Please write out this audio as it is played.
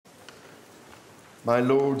my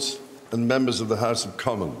Lords and members of the House of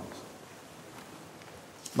Commons,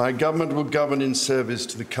 my government will govern in service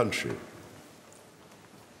to the country.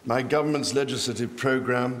 My government's legislative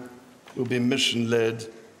programme will be mission-led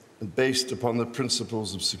and based upon the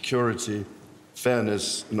principles of security,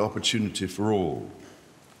 fairness and opportunity for all.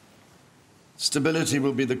 Stability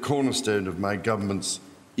will be the cornerstone of my government's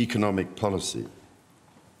economic policy,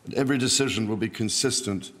 and every decision will be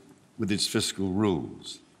consistent with its fiscal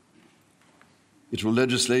rules. It will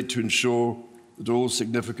legislate to ensure that all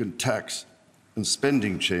significant tax and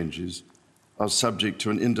spending changes are subject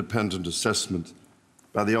to an independent assessment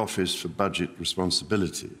by the Office for Budget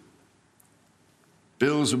Responsibility.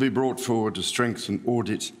 Bills will be brought forward to strengthen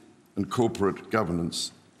audit and corporate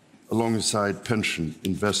governance alongside pension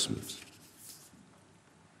investment.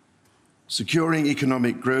 Securing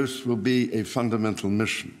economic growth will be a fundamental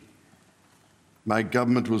mission. My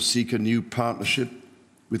government will seek a new partnership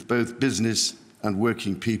with both business and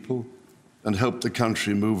working people and help the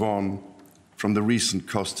country move on from the recent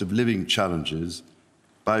cost of living challenges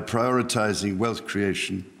by prioritising wealth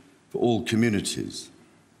creation for all communities.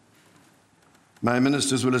 My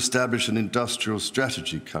ministers will establish an Industrial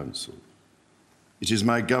Strategy Council. It is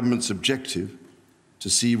my government's objective to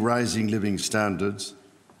see rising living standards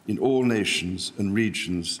in all nations and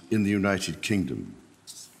regions in the United Kingdom.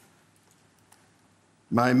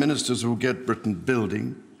 My ministers will get Britain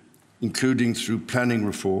building, including through planning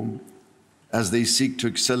reform, as they seek to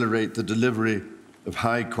accelerate the delivery of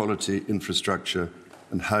high-quality infrastructure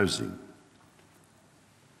and housing.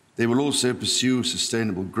 They will also pursue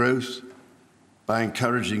sustainable growth by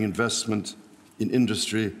encouraging investment in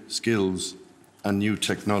industry, skills, and new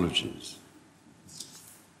technologies.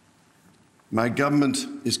 My government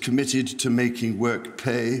is committed to making work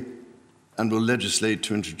pay and will legislate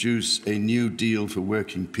to introduce a new deal for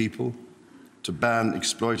working people, to ban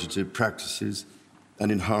exploitative practices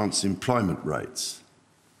and enhance employment rights.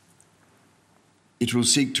 It will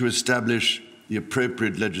seek to establish the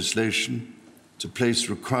appropriate legislation to place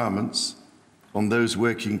requirements on those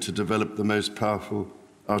working to develop the most powerful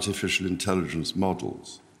artificial intelligence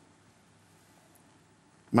models.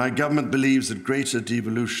 My government believes that greater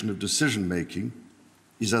devolution of decision-making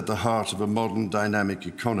is at the heart of a modern dynamic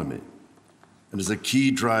economy and is a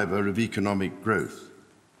key driver of economic growth,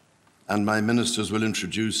 and my ministers will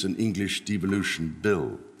introduce an English devolution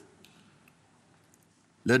bill.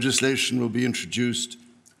 Legislation will be introduced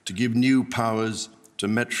to give new powers to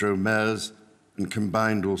metro mayors and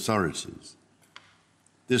combined authorities.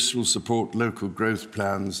 This will support local growth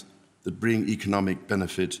plans that bring economic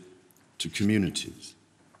benefit to communities.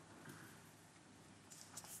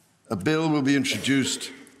 A bill will be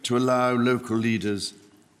introduced to allow local leaders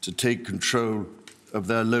to take control of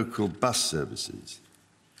their local bus services.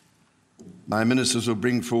 My ministers will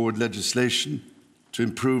bring forward legislation to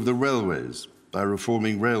improve the railways by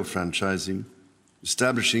reforming rail franchising,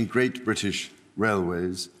 establishing Great British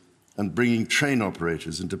Railways, and bringing train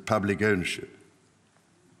operators into public ownership.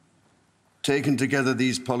 Taken together,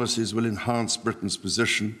 these policies will enhance Britain's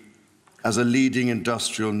position as a leading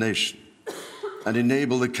industrial nation and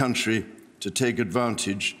enable the country to take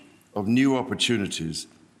advantage of new opportunities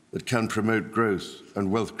that can promote growth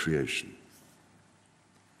and wealth creation.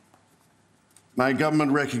 My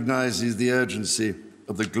government recognises the urgency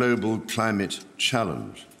of the global climate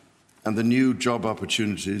challenge and the new job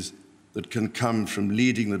opportunities that can come from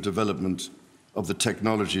leading the development of the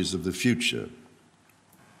technologies of the future.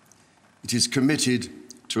 It is committed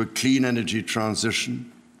to a clean energy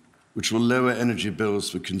transition which will lower energy bills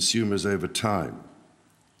for consumers over time.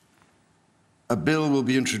 A bill will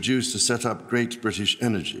be introduced to set up Great British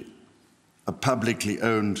Energy, a publicly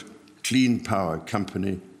owned clean power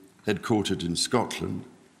company headquartered in Scotland,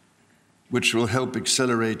 which will help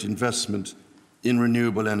accelerate investment in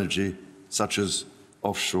renewable energy such as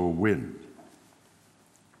offshore wind.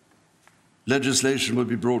 Legislation will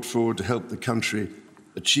be brought forward to help the country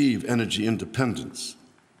achieve energy independence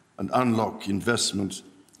and unlock investment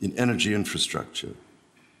in energy infrastructure.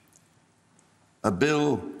 A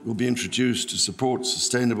bill will be introduced to support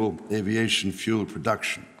sustainable aviation fuel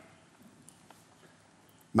production.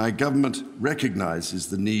 My government recognises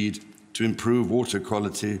the need to improve water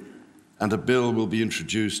quality, and a bill will be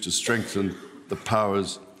introduced to strengthen the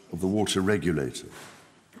powers of the water regulator.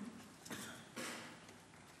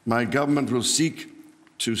 My government will seek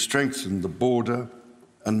to strengthen the border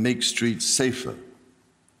and make streets safer.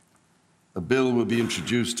 A bill will be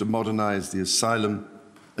introduced to modernise the asylum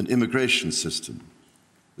and immigration system,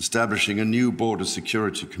 establishing a new border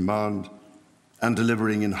security command and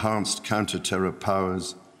delivering enhanced counter-terror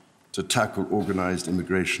powers to tackle organised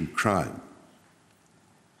immigration crime.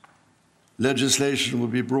 Legislation will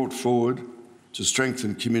be brought forward to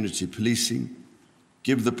strengthen community policing,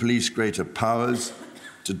 give the police greater powers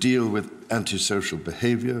to deal with antisocial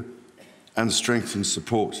behaviour, and strengthen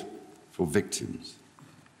support for victims.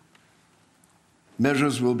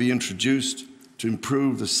 Measures will be introduced to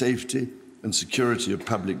improve the safety and security of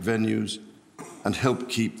public venues and help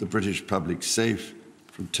keep the British public safe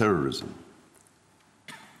from terrorism.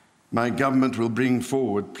 My government will bring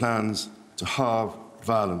forward plans to halve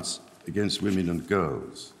violence against women and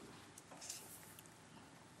girls.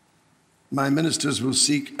 My ministers will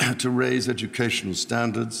seek to raise educational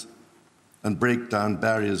standards and break down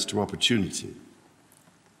barriers to opportunity.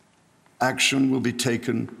 Action will be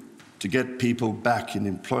taken to get people back in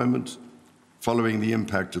employment following the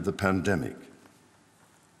impact of the pandemic.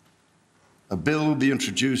 A bill will be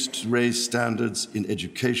introduced to raise standards in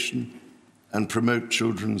education and promote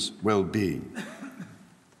children's well-being.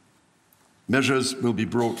 Measures will be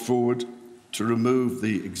brought forward to remove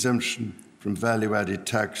the exemption from value-added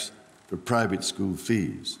tax for private school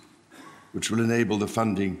fees, which will enable the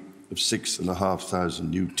funding of 6,500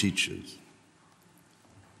 new teachers.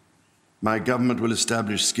 My government will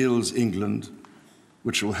establish Skills England,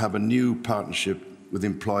 which will have a new partnership with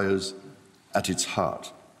employers at its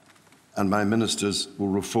heart, and my ministers will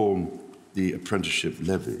reform the apprenticeship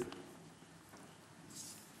levy.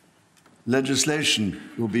 Legislation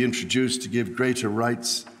will be introduced to give greater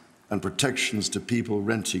rights and protections to people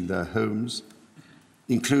renting their homes,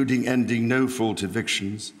 including ending no-fault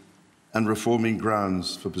evictions and reforming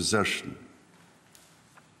grounds for possession.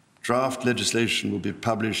 Draft legislation will be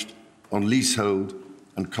published on leasehold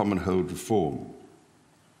and commonhold reform.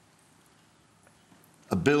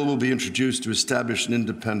 A bill will be introduced to establish an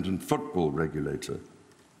independent football regulator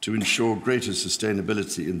to ensure greater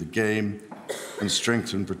sustainability in the game and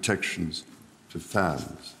strengthen protections for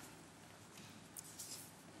fans.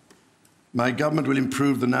 My government will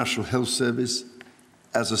improve the National Health Service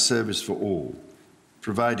as a service for all,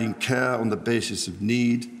 providing care on the basis of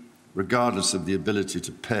need, regardless of the ability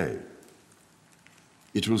to pay.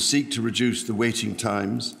 It will seek to reduce the waiting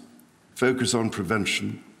times, focus on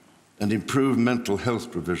prevention, and improve mental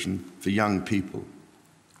health provision for young people.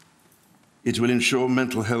 It will ensure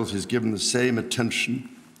mental health is given the same attention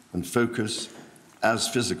and focus as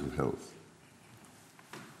physical health.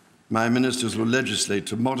 My ministers will legislate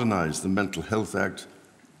to modernise the Mental Health Act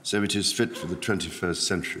so it is fit for the 21st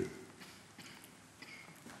century.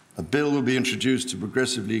 A bill will be introduced to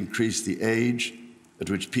progressively increase the age at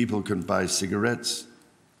which people can buy cigarettes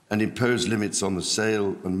and impose limits on the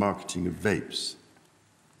sale and marketing of vapes.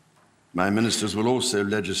 My ministers will also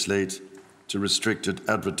legislate to restricted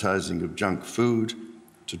advertising of junk food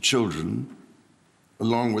to children,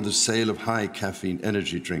 along with the sale of high caffeine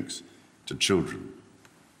energy drinks to children.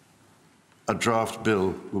 A draft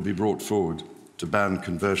bill will be brought forward to ban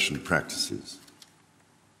conversion practices.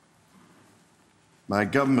 My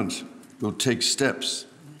government will take steps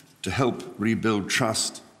to help rebuild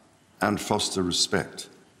trust and foster respect.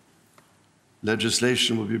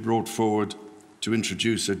 Legislation will be brought forward to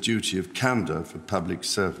introduce a duty of candour for public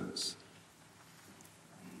servants.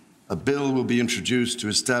 A bill will be introduced to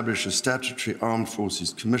establish a statutory Armed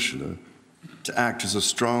Forces Commissioner to act as a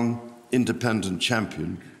strong, independent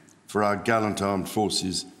champion for our gallant armed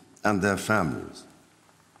forces and their families.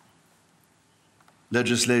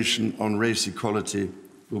 Legislation on race equality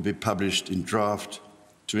will be published in draft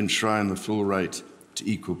to enshrine the full right to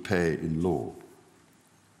equal pay in law.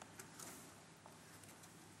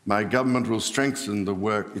 My government will strengthen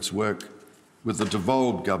its work with the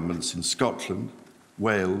devolved governments in Scotland,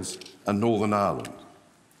 Wales and Northern Ireland,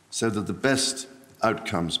 so that the best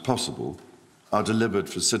outcomes possible are delivered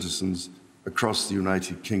for citizens across the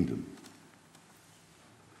United Kingdom.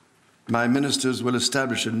 My ministers will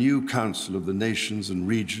establish a new Council of the Nations and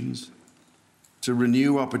Regions to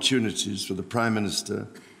renew opportunities for the Prime Minister,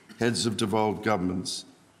 heads of devolved governments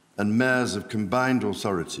and mayors of combined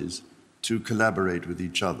authorities to collaborate with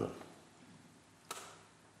each other.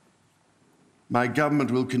 My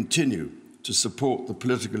government will continue to support the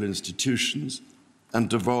political institutions and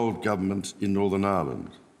devolved government in Northern Ireland.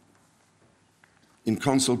 In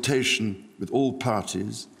consultation with all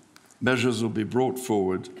parties, measures will be brought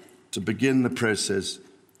forward to begin the process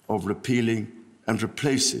of repealing and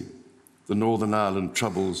replacing the Northern Ireland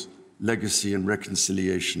Troubles Legacy and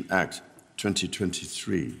Reconciliation Act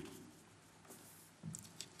 2023.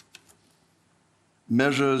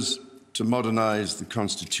 Measures to modernise the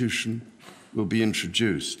Constitution will be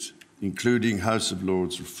introduced, including House of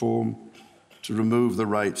Lords reform, to remove the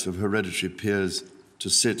right of hereditary peers to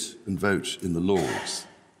sit and vote in the Lords.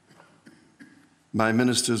 My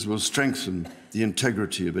ministers will strengthen the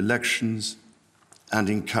integrity of elections and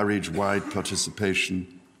encourage wide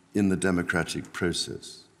participation in the democratic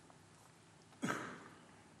process.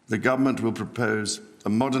 The government will propose a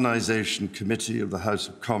modernisation committee of the House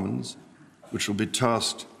of Commons, which will be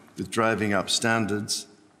tasked with driving up standards,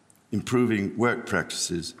 improving work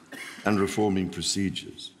practices, and reforming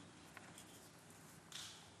procedures.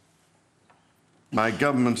 My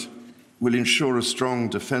government will ensure a strong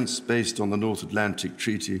defence based on the North Atlantic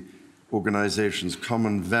Treaty Organisation's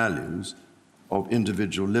common values of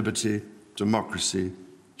individual liberty, democracy,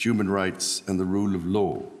 human rights, and the rule of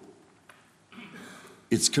law.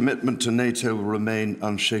 Its commitment to NATO will remain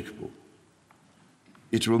unshakable.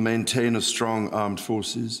 It will maintain a strong armed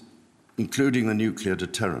forces, including the nuclear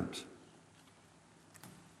deterrent.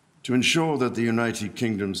 To ensure that the United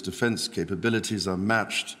Kingdom's defence capabilities are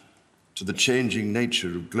matched to the changing nature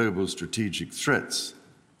of global strategic threats,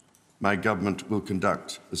 my government will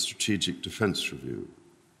conduct a strategic defence review.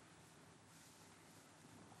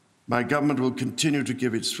 My government will continue to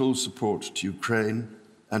give its full support to Ukraine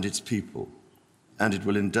and its people, and it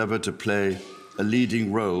will endeavour to play a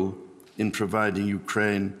leading role in providing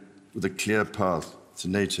Ukraine with a clear path to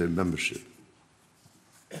NATO membership.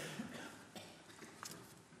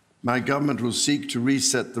 My government will seek to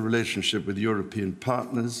reset the relationship with European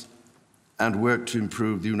partners and work to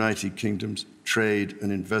improve the United Kingdom's trade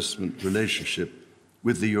and investment relationship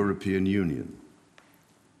with the European Union.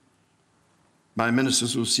 My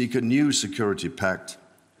ministers will seek a new security pact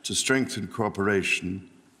to strengthen cooperation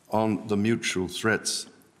on the mutual threats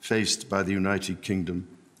faced by the United Kingdom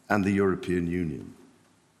and the European Union.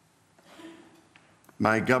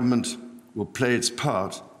 My government will play its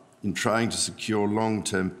part in trying to secure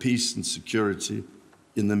long-term peace and security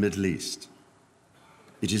in the Middle East.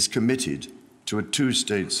 It is committed to a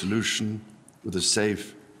two-state solution with a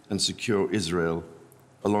safe and secure Israel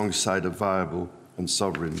alongside a viable and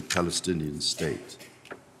sovereign Palestinian state.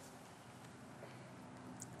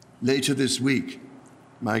 Later this week,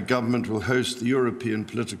 my government will host the European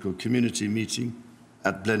Political Community meeting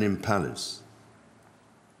at Blenheim Palace.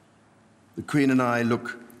 The Queen and I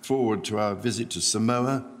look forward to our visit to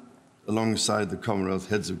Samoa alongside the Commonwealth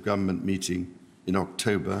Heads of Government meeting in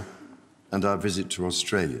October and our visit to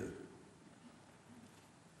Australia.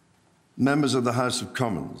 Members of the House of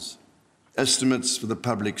Commons, estimates for the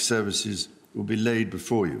public services will be laid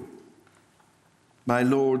before you. My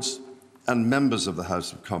Lords and members of the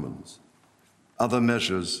House of Commons, other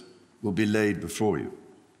measures will be laid before you.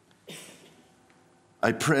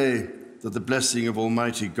 I pray that the blessing of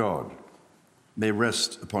Almighty God may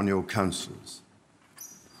rest upon your councils.